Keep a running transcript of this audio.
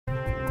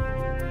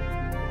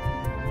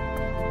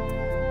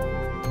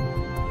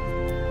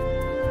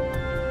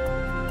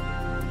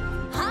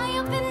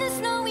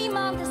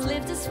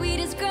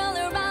sweetest girl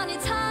around,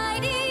 it's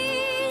Heidi.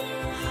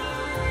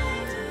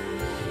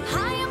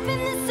 High up in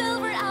the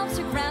silver Alps,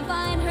 her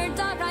grandpa and her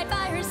dog right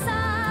by her side.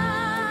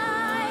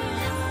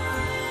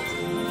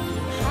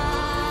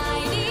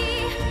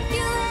 Heidi,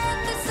 you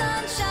let the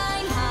sun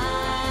shine.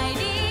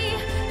 Heidi,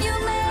 you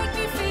make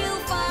me feel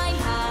fine.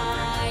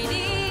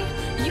 Heidi,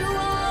 you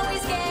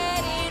always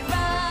get it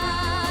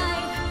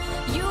right.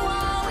 You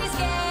always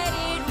get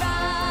it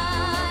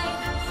right.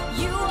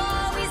 You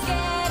always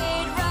get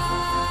it right.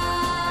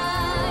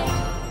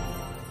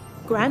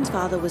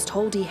 Grandfather was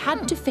told he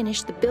had to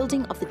finish the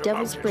building of the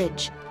Devil's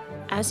Bridge.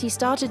 As he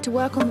started to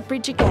work on the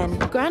bridge again,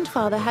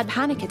 Grandfather had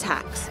panic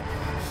attacks.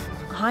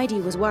 Heidi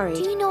was Do worried.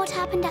 you know what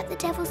happened at the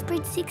Devil's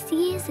Bridge 60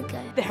 years ago?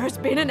 There has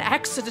been an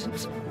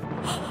accident.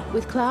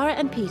 With Clara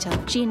and Peter,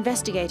 she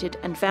investigated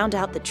and found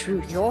out the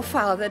truth. Your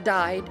father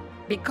died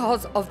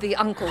because of the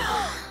uncle.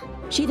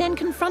 She then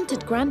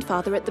confronted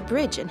Grandfather at the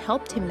bridge and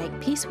helped him make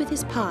peace with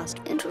his past.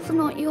 It was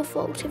not your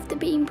fault if the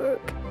beam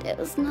broke. There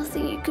was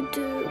nothing you could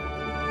do.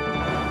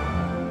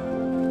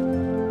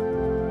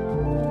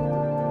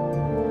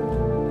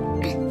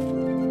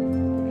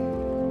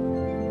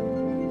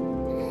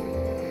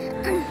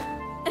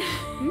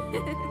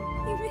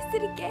 You missed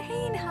it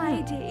again,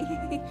 Heidi.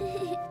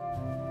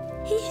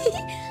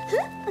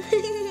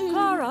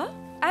 Clara,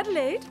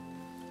 Adelaide,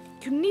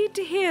 you need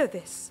to hear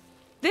this.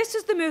 This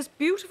is the most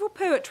beautiful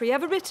poetry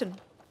ever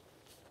written.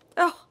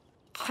 Oh,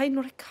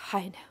 Heinrich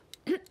Heine.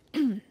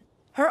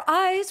 Her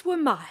eyes were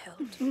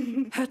mild,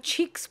 her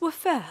cheeks were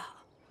fair,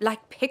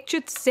 like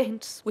pictured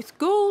saints with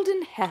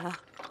golden hair.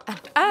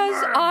 And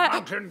as I...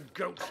 Mountain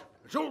goat.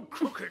 It's all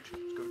crooked.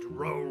 It's going to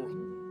roll.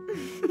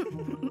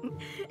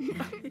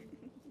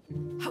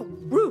 How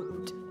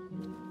rude!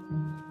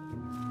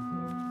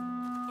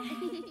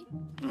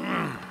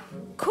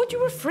 Could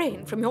you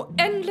refrain from your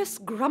endless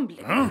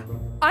grumbling? Huh?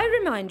 I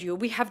remind you,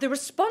 we have the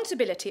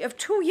responsibility of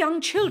 2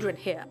 young children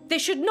here. They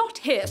should not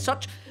hear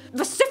such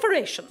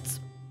vociferations.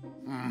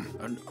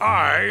 And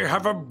I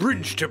have a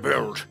bridge to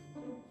build.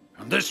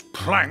 And this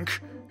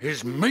plank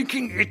is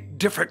making it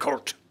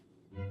difficult.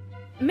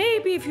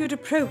 Maybe if you'd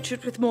approach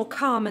it with more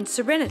calm and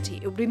serenity,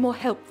 it would be more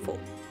helpful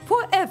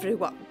for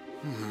everyone.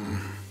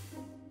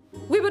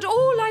 We would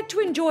all like to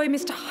enjoy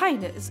Mr.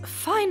 Heine's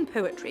fine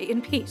poetry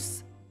in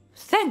peace.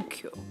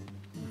 Thank you.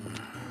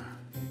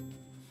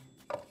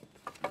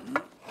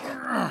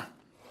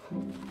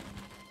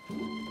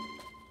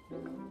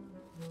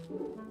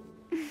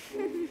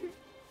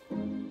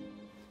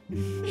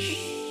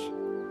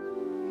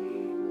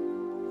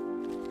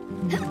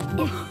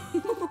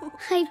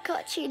 I've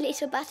got you,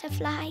 little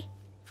butterfly.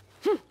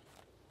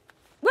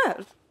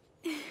 Well,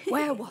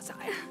 where was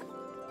I?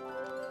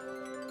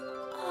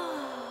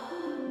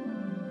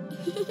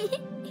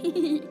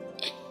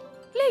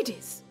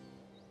 Ladies.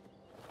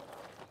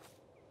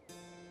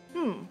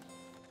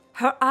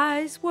 Her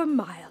eyes were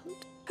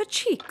mild. Her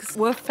cheeks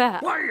were fair.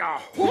 Why, a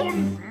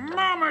horned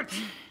marmot!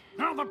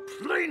 Now the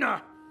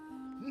plainer!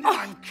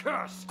 I'm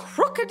cursed!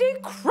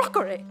 Crookedy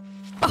crockery.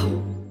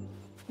 Oh,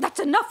 that's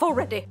enough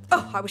already.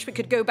 Oh, I wish we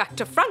could go back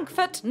to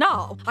Frankfurt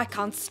now. I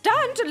can't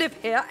stand to live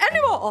here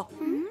anymore.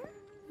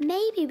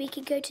 Maybe we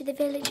could go to the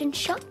village and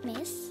shop,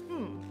 miss.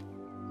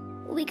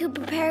 We could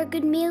prepare a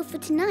good meal for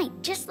tonight,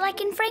 just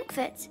like in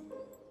Frankfurt.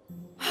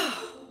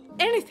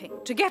 Anything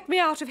to get me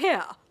out of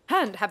here.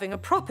 And having a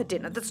proper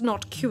dinner that's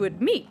not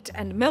cured meat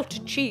and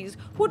melted cheese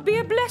would be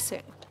a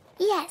blessing.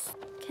 Yes.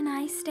 Can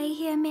I stay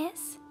here,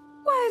 miss?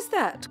 Why is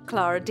that,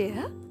 Clara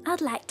dear?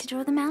 I'd like to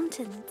draw the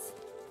mountains.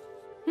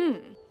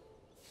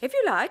 If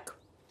you like.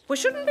 We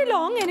shouldn't be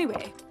long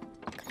anyway.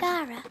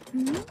 Clara,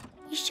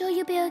 you sure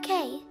you'll be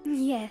okay?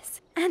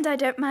 Yes, and I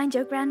don't mind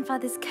your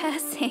grandfather's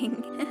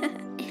cursing.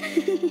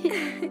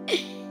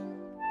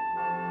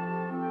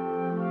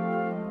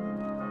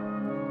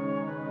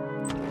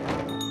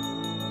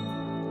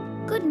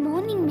 Good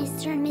morning,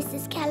 Mr. and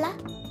Mrs. Keller.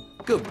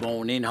 Good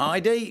morning,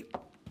 Heidi.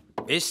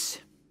 Miss?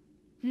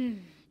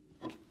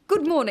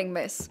 Good morning,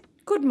 miss.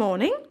 Good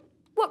morning.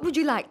 What would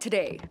you like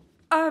today?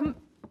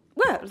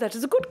 Well, that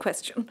is a good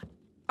question.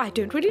 I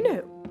don't really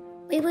know.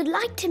 We would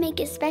like to make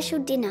a special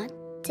dinner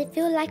to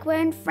feel like we're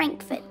in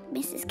Frankfurt,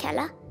 Mrs.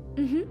 Keller.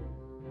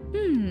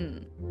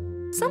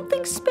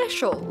 Something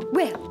special.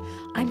 Well,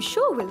 I'm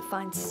sure we'll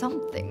find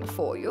something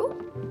for you.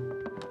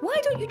 Why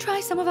don't you try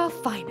some of our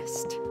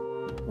finest?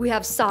 We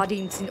have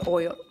sardines in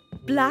oil,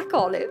 black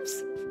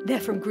olives. They're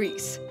from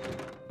Greece.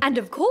 And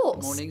of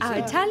course, Morning, our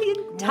sir. Italian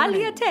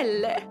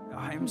tagliatelle.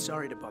 I'm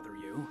sorry to bother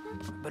you,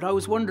 but I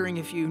was wondering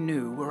if you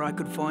knew where I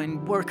could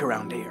find work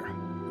around here.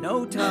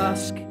 No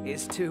task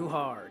is too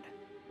hard.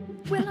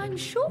 Well, I'm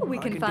sure we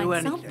I can can find do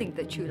anything. something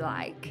that you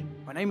like.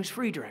 My name is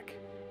Friedrich.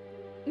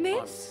 I'm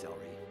Miss,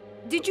 sorry.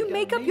 did you We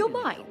make don't up your need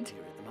any help mind?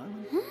 here at the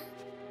moment.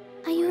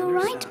 Are you I all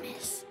right, understand.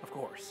 miss? Of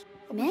course.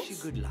 I Miss? wish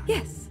you good luck.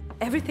 Yes,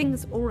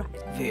 everything's all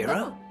right.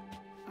 Vera?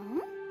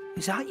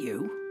 Is that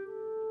you?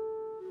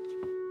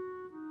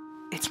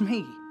 It's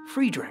me,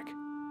 Friedrich.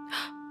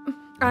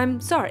 I'm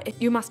sorry,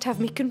 you must have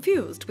me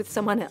confused with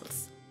someone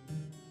else.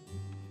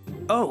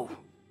 Oh,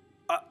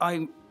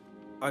 I'm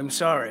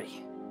sorry.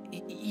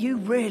 You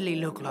really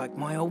look like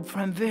my old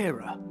friend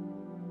Vera.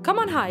 Come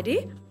on,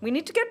 Heidi. We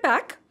need to get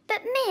back.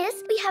 But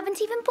Miss, we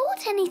haven't even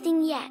bought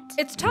anything yet.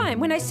 It's time.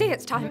 When I say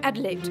it's time,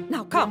 Adelaide.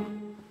 Now, come.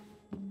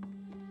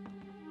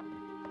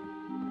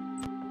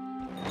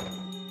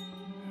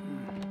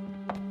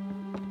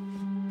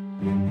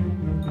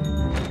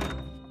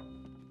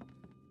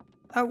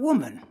 That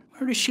woman,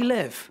 where does she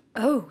live?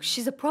 Oh,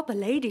 she's a proper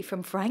lady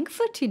from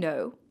Frankfurt, you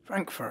know.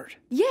 Frankfurt.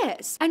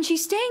 Yes, and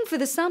she's staying for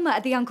the summer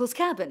at the uncle's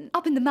cabin,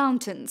 up in the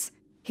mountains.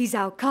 He's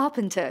our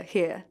carpenter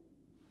here.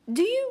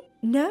 Do you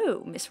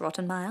know Miss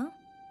Rottenmeier?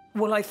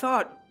 Well, I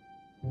thought...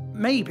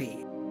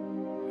 maybe.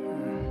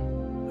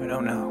 I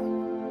don't know.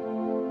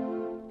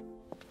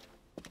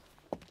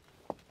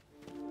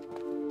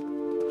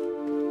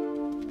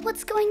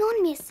 What's going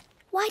on, Miss?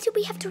 Why did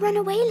we have to run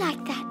away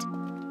like that?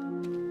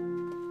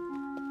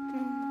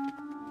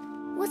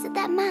 Was it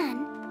that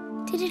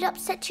man? Did it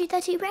upset you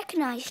that he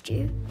recognized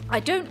you? I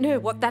don't know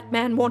what that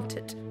man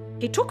wanted.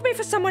 He took me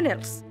for someone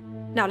else.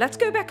 Now, let's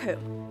go back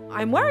home.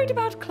 I'm worried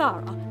about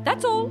Clara.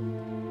 That's all.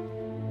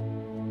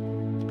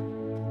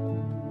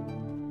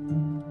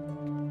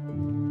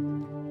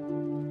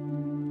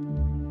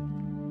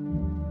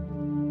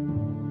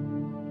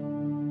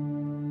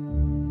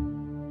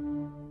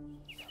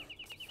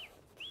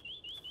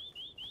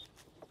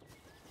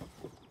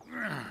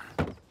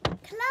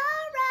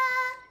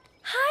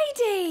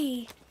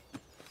 Heidi!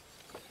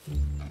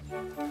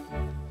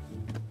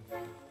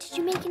 Did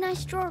you make a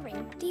nice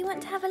drawing? Do you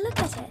want to have a look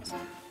at it?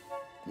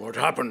 What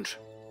happened?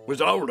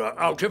 Was Alda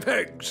out of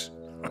eggs?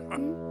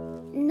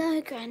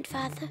 No,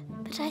 Grandfather,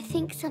 but I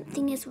think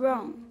something is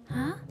wrong.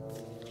 Huh?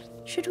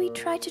 Should we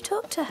try to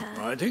talk to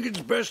her? I think it's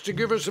best to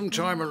give her some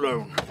time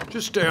alone.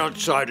 Just stay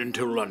outside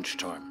until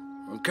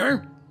lunchtime, okay?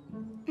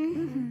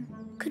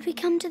 Could we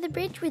come to the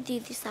bridge with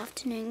you this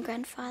afternoon,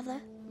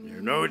 Grandfather?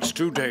 You know it's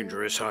too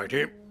dangerous,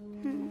 Heidi.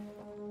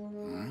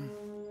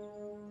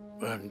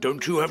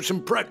 Don't you have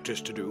some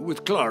practice to do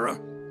with Clara?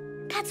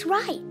 That's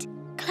right.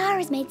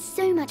 Clara's made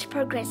so much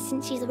progress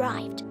since she's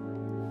arrived.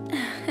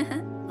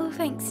 All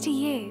thanks to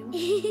you.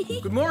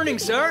 Good morning,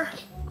 sir.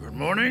 Good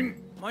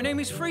morning. My name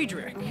is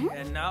Friedrich,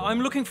 and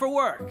I'm looking for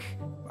work.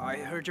 I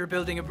heard you're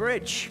building a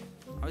bridge.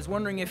 I was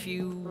wondering if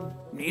you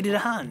needed a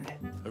hand.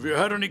 Have you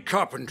had any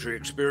carpentry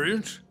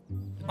experience?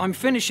 I'm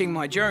finishing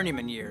my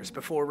journeyman years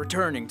before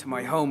returning to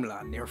my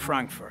homeland near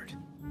Frankfurt.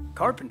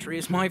 Carpentry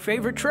is my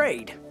favorite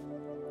trade.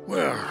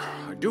 Well,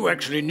 I do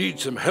actually need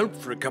some help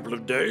for a couple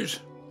of days,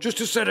 just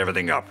to set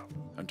everything up,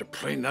 and to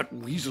plane that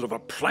weasel of a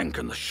plank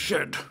in the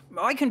shed.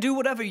 I can do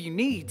whatever you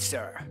need,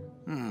 sir.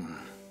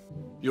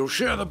 You'll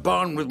share the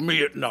barn with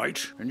me at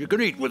night, and you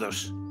can eat with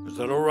us. Is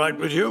that all right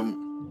with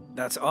you?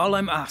 That's all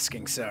I'm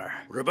asking, sir.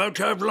 We're about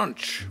to have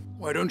lunch.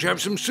 Why don't you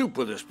have some soup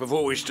with us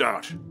before we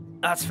start?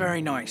 That's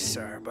very nice,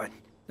 sir, but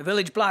the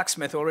village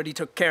blacksmith already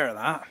took care of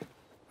that.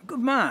 A good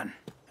man.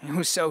 He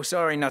was so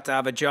sorry not to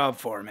have a job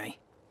for me.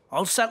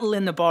 I'll settle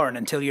in the barn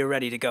until you're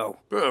ready to go.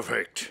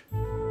 Perfect.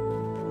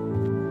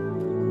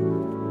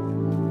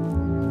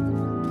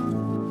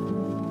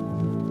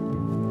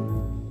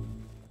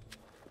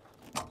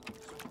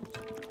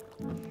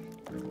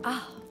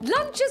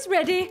 Lunch is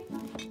ready.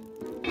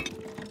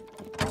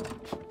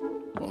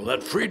 Well,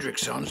 that Friedrich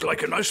sounds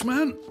like a nice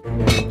man.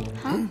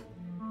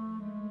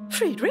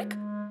 Friedrich?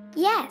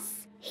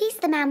 Yes, he's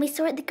the man we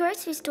saw at the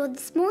grocery store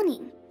this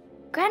morning.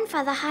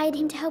 Grandfather hired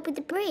him to help with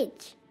the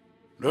bridge.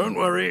 Don't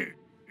worry,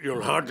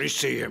 you'll hardly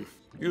see him.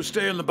 You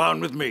stay in the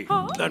barn with me.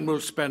 Then we'll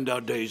spend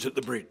our days at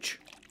the bridge.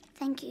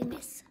 Thank you,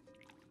 Miss.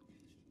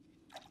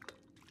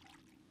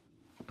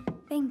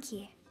 Thank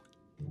you.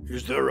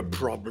 Is there a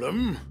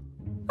problem?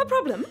 A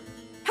problem?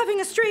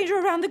 Having a stranger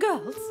around the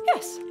girls?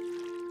 Yes.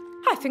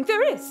 I think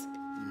there is.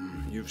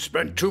 You've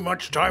spent too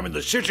much time in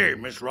the city,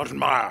 Miss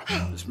Rottenmeier.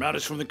 This man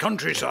is from the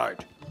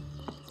countryside.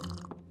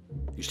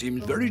 He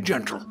seems very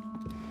gentle.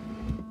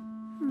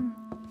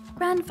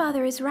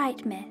 Grandfather is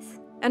right, Miss.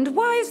 And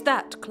why is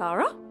that,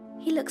 Clara?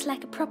 He looks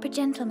like a proper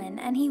gentleman,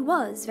 and he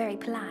was very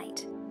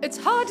polite.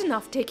 It's hard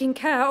enough taking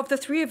care of the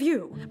three of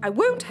you. I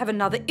won't have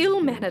another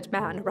ill-mannered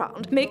man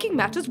around, making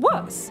matters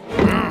worse.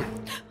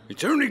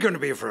 It's only going to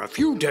be for a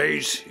few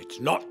days. It's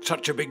not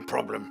such a big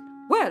problem.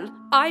 Well,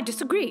 I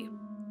disagree.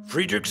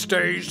 Friedrich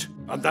stays,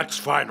 and that's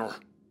final.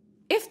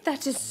 If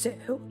that is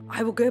so,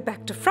 I will go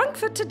back to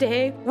Frankfurt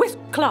today with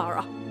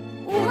Clara.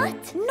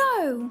 What?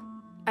 No!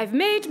 I've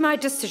made my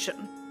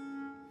decision.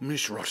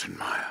 Miss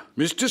Rottenmeier,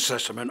 Mr.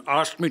 Sessamon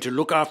asked me to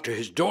look after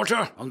his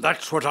daughter, and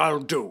that's what I'll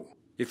do.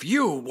 If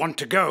you want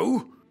to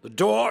go, the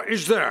door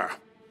is there.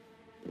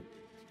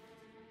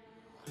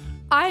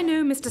 I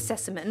know Mr.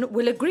 Sessamon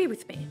will agree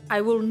with me.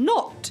 I will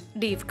not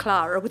leave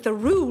Clara with a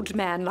rude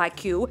man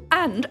like you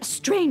and a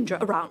stranger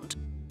around.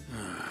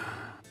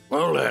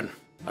 Well then,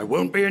 I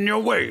won't be in your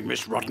way,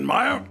 Miss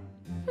Rottenmeier.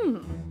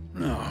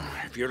 Now,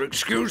 if you'll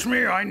excuse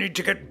me, I need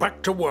to get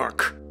back to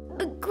work.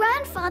 But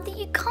Grandfather,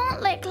 you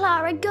can't let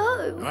Clara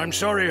go. I'm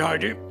sorry,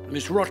 Heidi.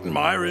 Miss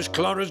Rottenmeier is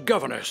Clara's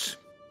governess.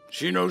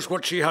 She knows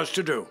what she has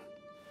to do.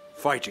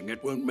 Fighting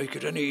it won't make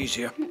it any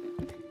easier.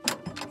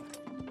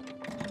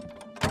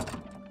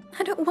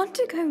 don't want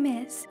to go,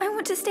 miss. I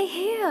want to stay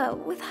here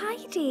with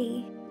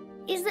Heidi.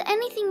 Is there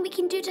anything we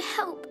can do to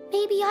help?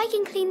 Maybe I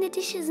can clean the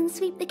dishes and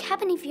sweep the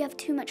cabin if you have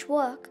too much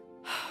work.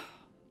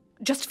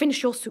 Just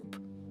finish your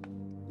soup.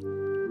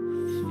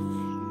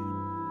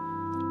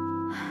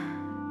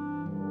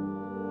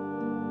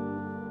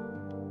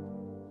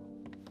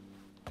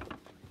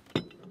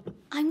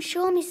 I'm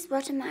sure Miss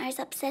Rottenmeier is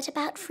upset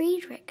about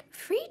Friedrich.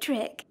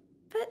 Friedrich?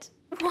 But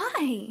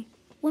why?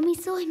 When we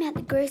saw him at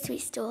the grocery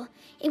store,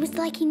 it was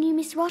like he knew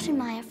Miss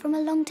Rottenmeier from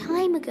a long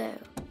time ago.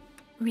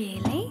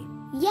 Really?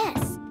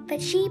 Yes,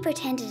 but she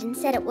pretended and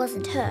said it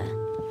wasn't her.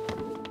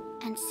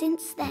 And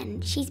since then,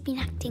 she's been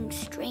acting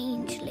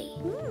strangely.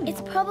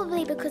 It's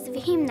probably because of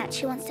him that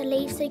she wants to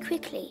leave so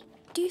quickly.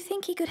 Do you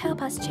think he could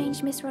help us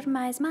change Miss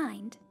Rottenmeier's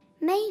mind?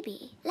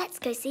 Maybe. Let's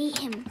go see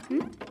him.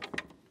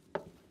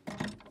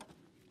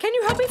 Can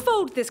you help me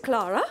fold this,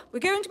 Clara? We're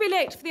going to be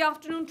late for the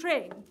afternoon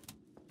train.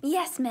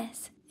 Yes,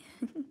 miss.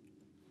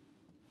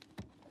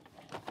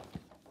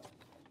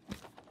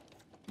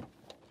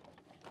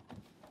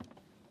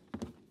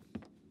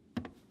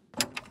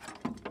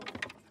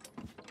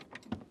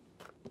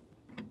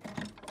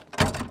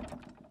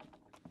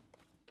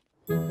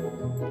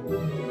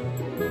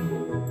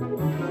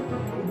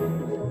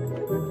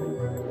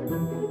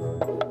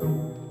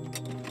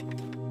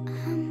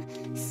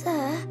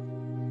 Sir,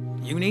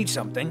 You need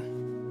something?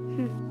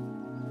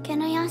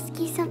 can I ask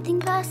you something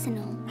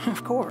personal?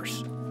 Of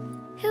course.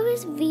 Who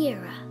is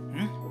Vera?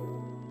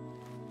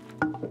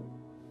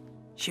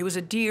 She was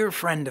a dear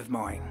friend of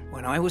mine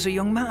when I was a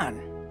young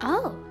man.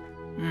 Oh,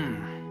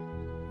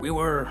 We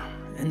were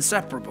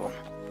inseparable.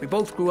 We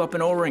both grew up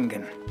in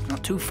Oringen,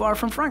 not too far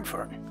from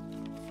Frankfurt.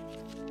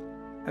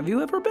 Have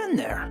you ever been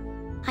there?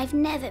 I've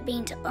never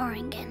been to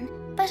Oringen,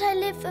 but I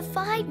lived for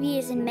 5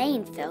 years in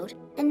Mainfeld,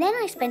 and then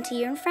I spent a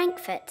year in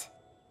Frankfurt.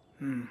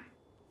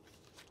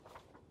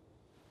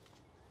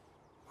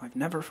 I've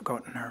never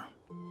forgotten her.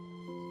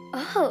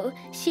 Oh,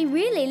 she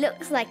really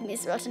looks like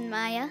Miss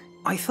Rottenmeier.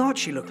 I thought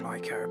she looked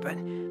like her, but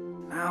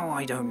now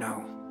I don't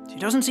know. She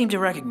doesn't seem to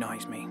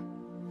recognize me.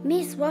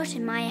 Miss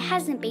Rottenmeier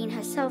hasn't been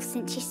herself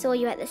since she saw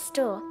you at the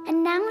store,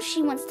 and now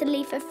she wants to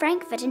leave for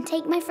Frankfurt and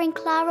take my friend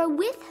Clara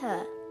with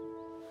her.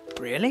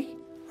 Really?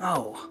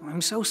 Oh,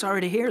 I'm so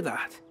sorry to hear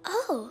that.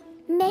 Oh,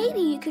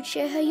 maybe you could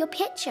show her your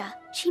picture.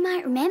 She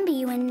might remember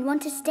you and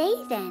want to stay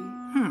then.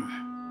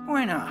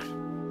 Why not?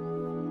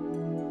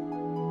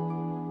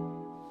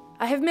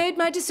 I have made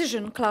my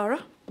decision,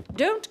 Clara.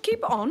 Don't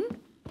keep on.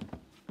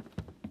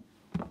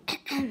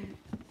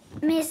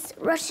 Miss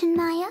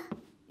Rottenmeier?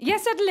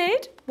 Yes,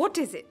 Adelaide? What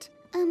is it?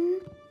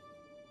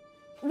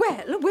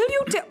 Well, will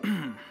you tell...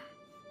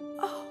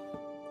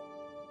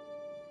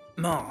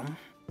 Mom,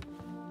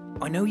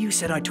 I know you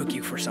said I took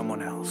you for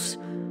someone else,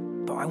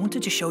 but I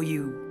wanted to show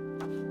you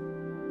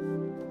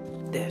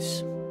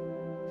this.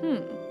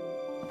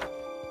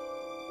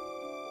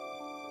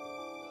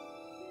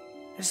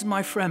 This is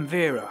my friend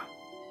Vera,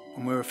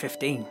 when we were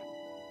 15.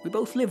 We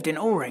both lived in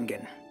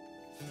Oringen.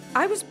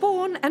 I was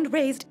born and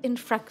raised in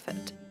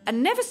Frankfurt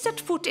and never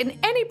set foot in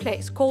any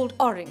place called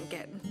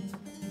Oringen.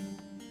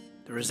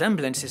 The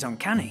resemblance is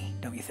uncanny,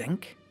 don't you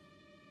think?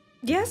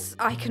 Yes,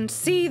 I can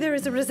see there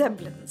is a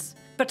resemblance,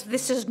 but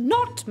this is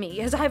not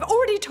me, as I have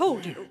already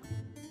told you.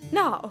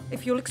 Now,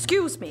 if you'll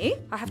excuse me,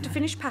 I have to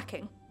finish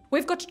packing.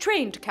 We've got a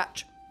train to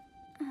catch.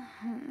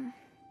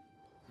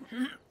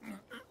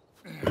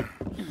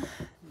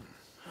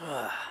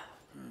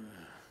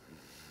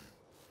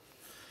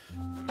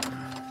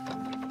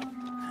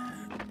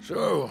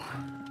 So,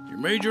 you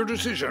made your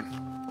decision.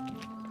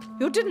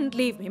 You didn't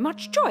leave me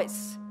much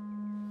choice.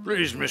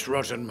 Please, Miss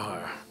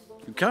Rottenmeier,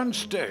 you can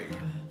stay.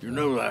 You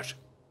know that.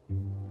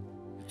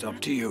 It's up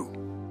to you.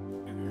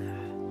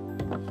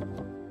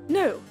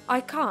 No,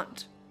 I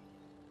can't.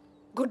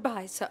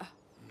 Goodbye, sir.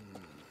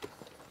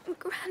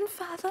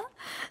 Grandfather,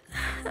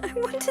 I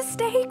want to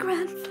stay,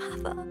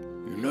 Grandfather.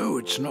 You know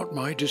it's not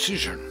my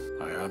decision.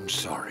 I am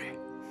sorry.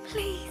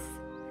 Please.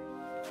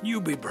 You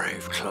be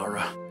brave,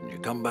 Clara, and you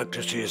come back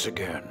to see us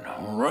again,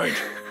 all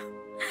right?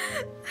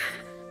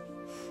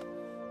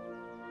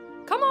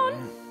 Come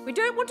on, we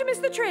don't want to miss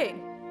the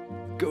train.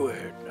 Go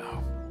ahead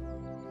now.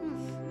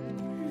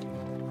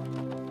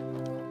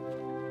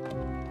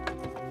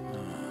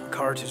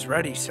 Cart is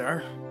ready,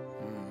 sir.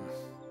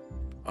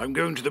 I'm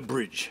going to the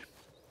bridge.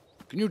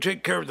 Can you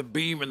take care of the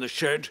beam in the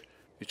shed?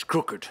 It's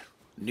crooked.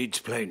 Needs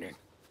planing.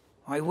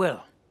 I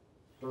will.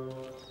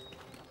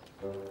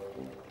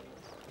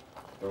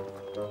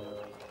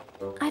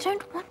 I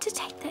don't want to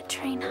take that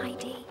train,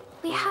 Heidi.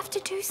 We have to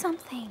do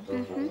something.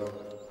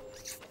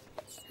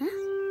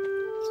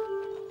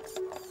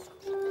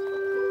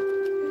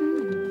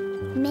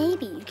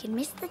 Maybe you can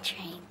miss the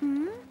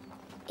train.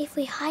 If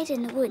we hide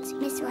in the woods,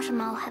 Miss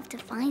Rottenmeier will have to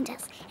find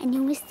us, and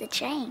you'll miss the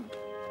train.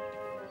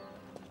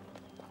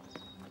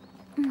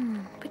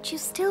 But you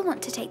still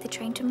want to take the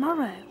train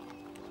tomorrow.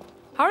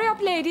 Hurry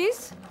up,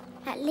 ladies.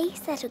 At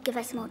least that'll give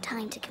us more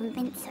time to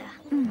convince her.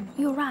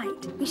 You're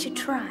right. We should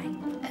try.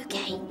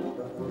 Okay,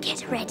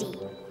 get ready.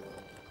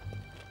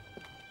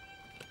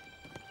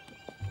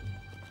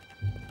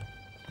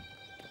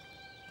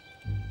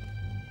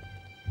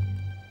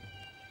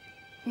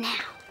 Now.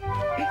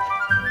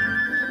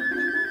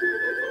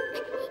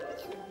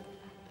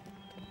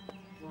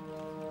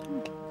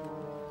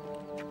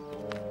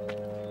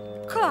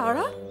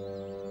 Clara?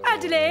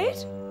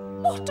 Adelaide?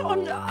 What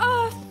on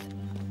earth?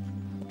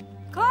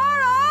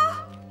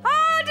 Clara?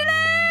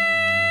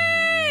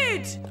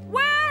 Adelaide!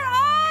 Where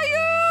are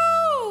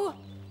you?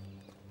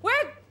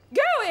 We're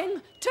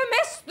going to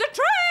miss the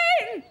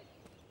train!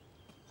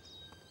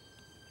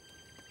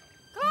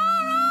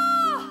 Clara!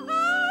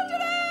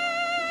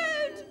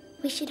 Adelaide!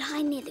 We should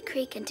hide near the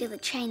creek until the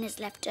train has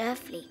left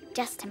Earthly,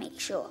 just to make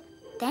sure.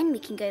 Then we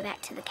can go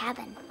back to the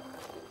cabin.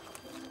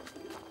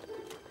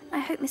 I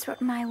hope Miss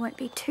Rottenmeier won't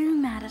be too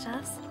mad at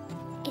us.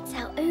 It's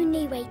our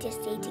only way to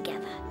stay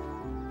together.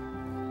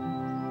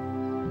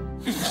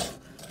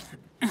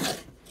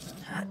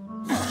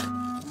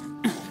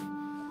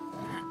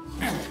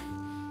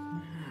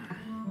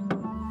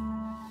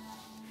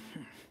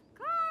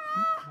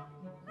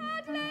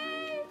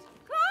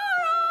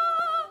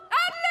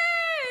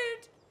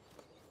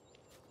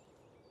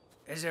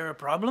 Is there a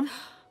problem?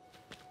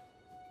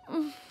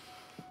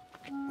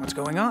 What's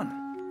going on?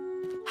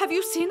 Have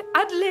you seen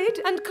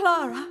Adelaide and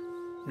Clara?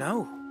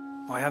 No,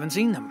 I haven't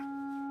seen them.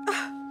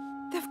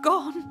 They've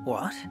gone.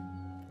 What?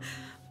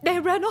 They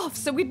ran off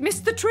so we'd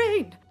miss the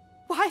train.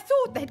 Well, I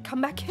thought they'd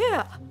come back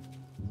here.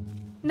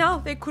 Now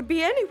they could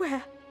be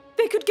anywhere.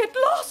 They could get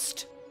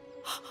lost.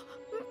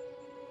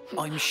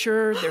 I'm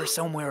sure they're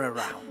somewhere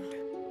around.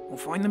 We'll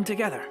find them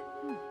together.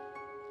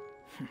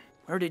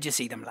 Where did you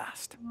see them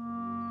last?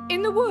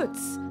 In the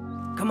woods.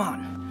 Come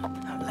on,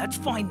 let's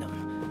find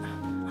them.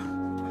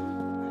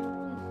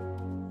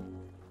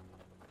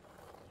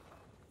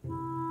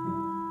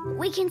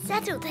 We can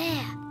settle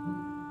there.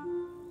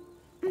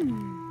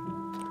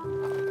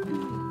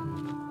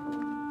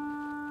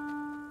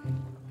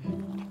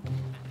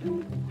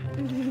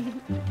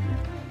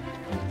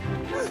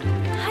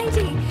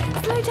 Heidi,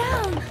 slow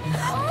down.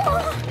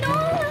 Oh, no!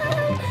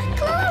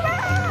 Clara!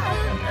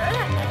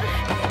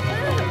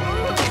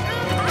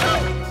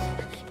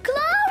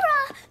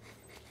 Clara!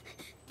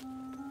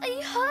 Are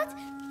you hurt?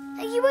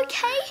 Are you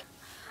okay?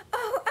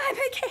 Oh, I'm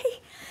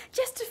okay.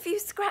 Just a few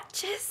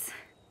scratches.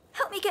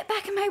 Help me get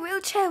back in my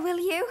wheelchair, will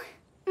you?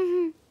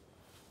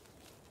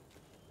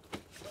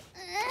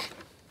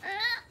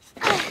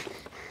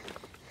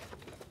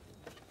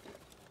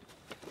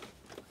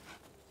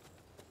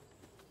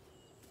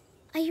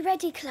 Are you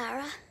ready,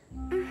 Clara?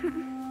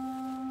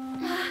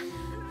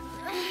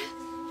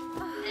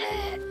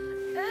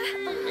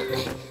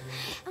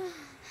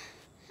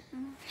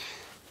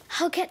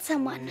 I'll get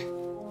someone.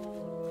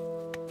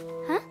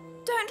 Huh?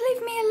 Don't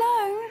leave me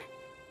alone.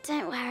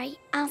 Don't worry,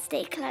 I'll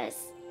stay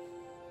close.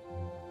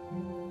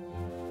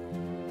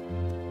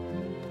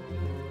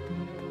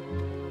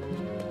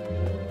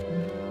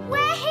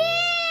 We're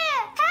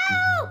here!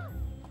 Help!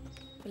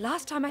 The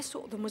last time I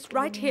saw them was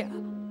right here.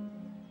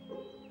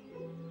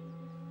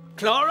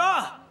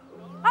 Clara!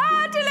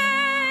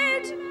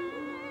 Adelaide!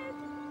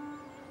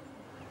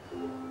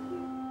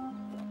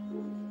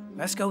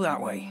 Let's go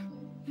that way.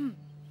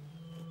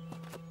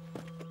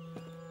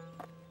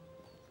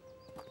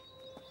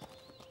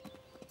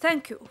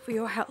 Thank you for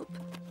your help.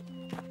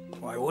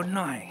 Why wouldn't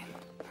I?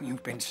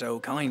 You've been so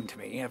kind to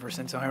me ever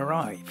since I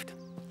arrived.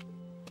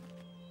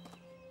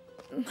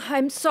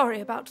 I'm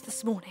sorry about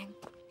this morning.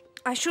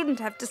 I shouldn't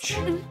have to... Is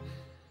anybody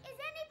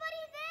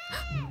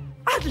there?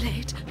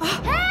 Adelaide!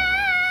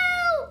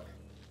 Help!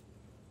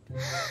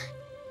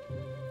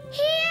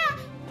 Here!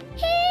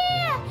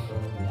 Here!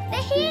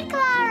 They're here,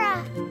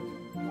 Clara!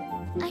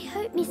 I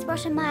hope Miss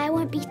Rottenmeier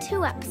won't be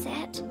too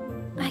upset.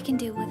 I can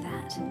deal with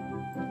that.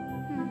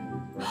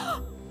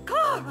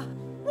 Clara!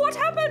 What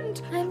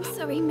happened? I'm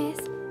sorry, miss.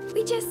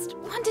 We just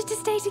wanted to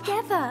stay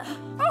together.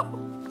 Oh,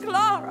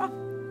 Clara!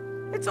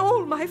 It's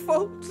all my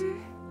fault.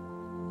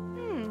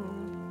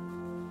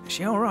 Is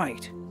she all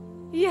right?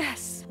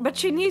 Yes, but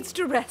she needs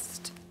to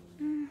rest.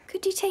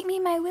 Could you take me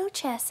in my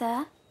wheelchair,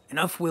 sir?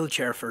 Enough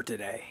wheelchair for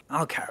today.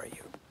 I'll carry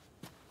you.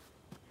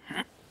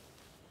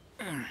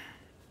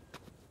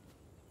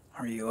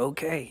 Are you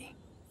okay?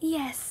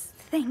 Yes,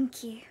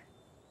 thank you.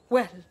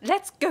 Well,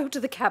 let's go to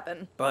the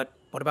cabin. But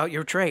what about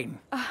your train?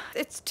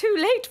 It's too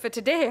late for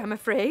today, I'm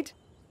afraid.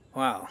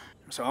 Well,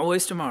 it's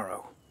always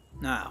tomorrow.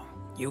 Now,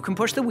 you can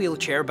push the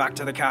wheelchair back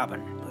to the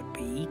cabin, but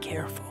be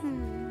careful.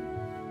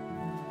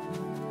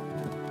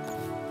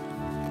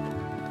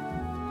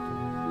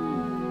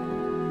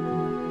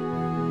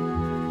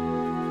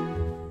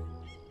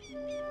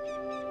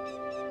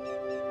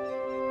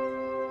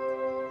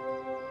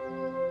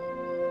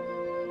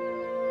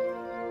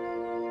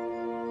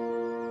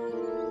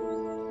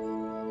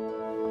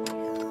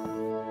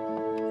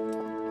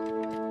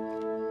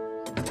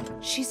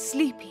 She's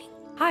sleeping.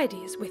 Heidi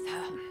is with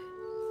her.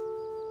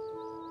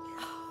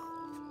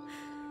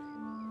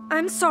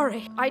 I'm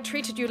sorry I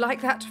treated you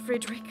like that,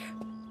 Friedrich.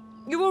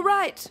 You were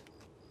right.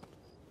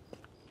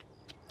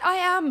 I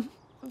am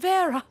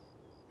Vera.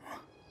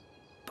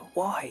 But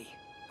why?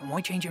 And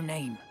why change your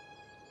name?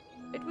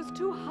 It was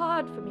too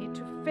hard for me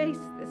to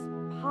face this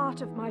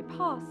heart of my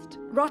past.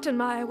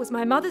 Rottenmeier was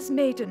my mother's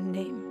maiden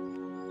name.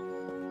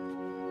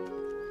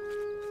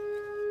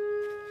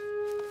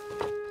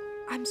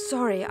 I'm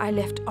sorry I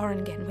left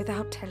Oringen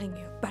without telling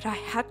you, but I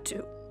had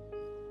to.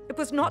 It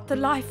was not the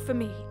life for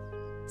me.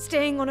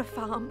 Staying on a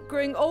farm,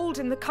 growing old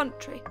in the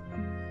country.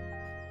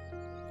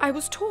 I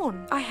was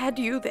torn. I had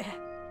you there.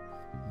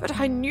 But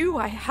I knew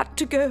I had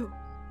to go.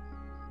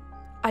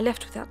 I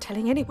left without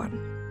telling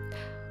anyone.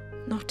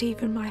 Not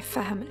even my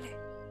family.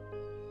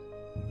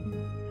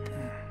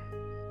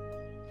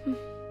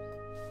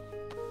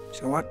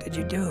 So what did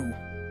you do?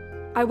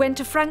 I went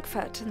to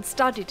Frankfurt and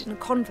studied in a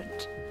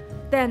convent.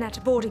 Then at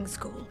a boarding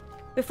school,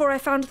 before I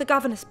found the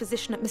governess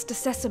position at Mr.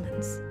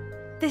 Seseman's.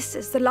 This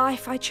is the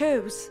life I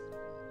chose.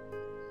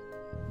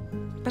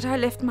 But I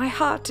left my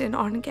heart in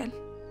Oringen.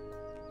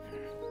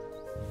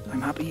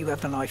 I'm happy you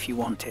have the life you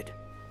wanted.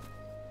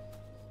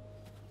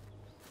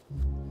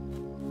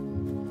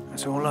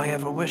 That's all I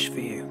ever wish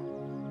for you.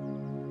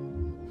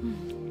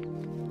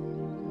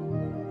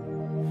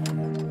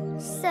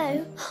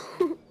 So,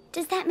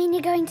 does that mean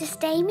you're going to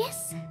stay,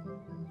 miss?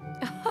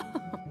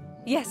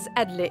 Yes,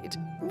 Adelaide.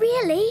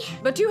 Really?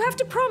 But you have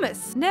to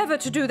promise never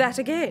to do that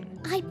again.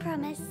 I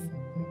promise.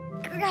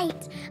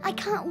 Great. I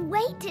can't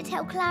wait to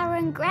tell Clara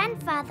and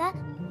Grandfather.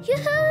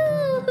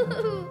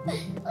 Yoo-hoo!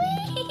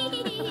 Whee!